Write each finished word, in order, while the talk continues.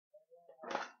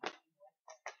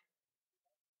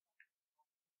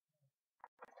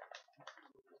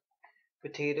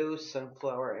Potatoes,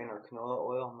 sunflower, and or canola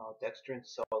oil, maltodextrin,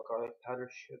 salt, garlic powder,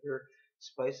 sugar,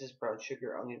 spices, brown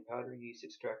sugar, onion powder, yeast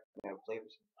extract, and add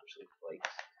flavors and parsley flakes.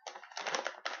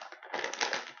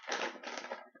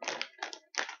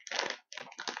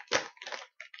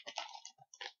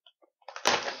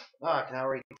 Ah, I can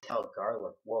already tell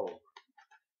garlic. Whoa.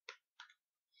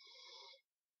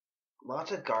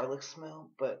 Lots of garlic smell,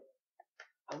 but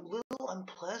a little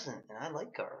unpleasant, and I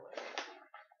like garlic.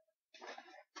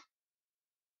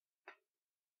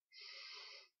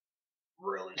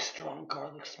 Really strong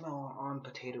garlic smell on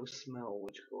potato smell,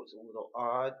 which goes a little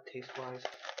odd taste-wise.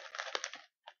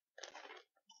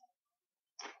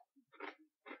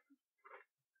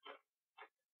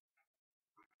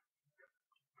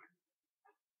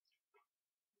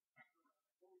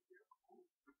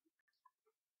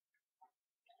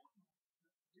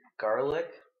 Garlic,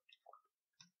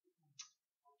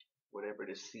 whatever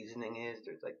the seasoning is,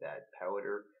 there's like that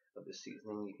powder of the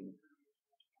seasoning. You can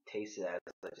taste it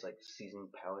as like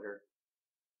seasoned powder.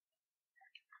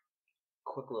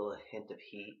 Quick little hint of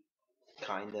heat,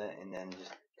 kinda, and then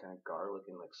just kind of garlic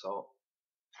and like salt.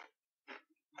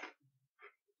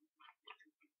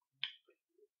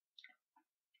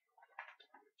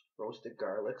 Roasted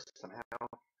garlic somehow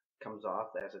comes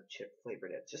off as a chip flavor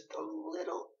that's just a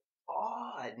little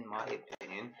odd in my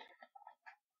opinion.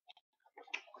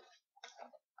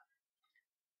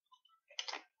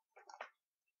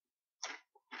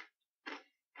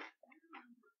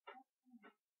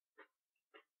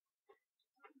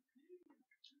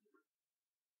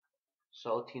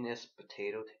 Saltiness,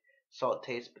 salt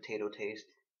taste, potato taste,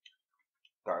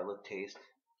 garlic taste.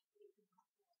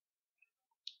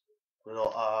 A little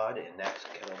odd, and that's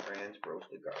Kettle Brand's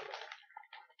roasted garlic.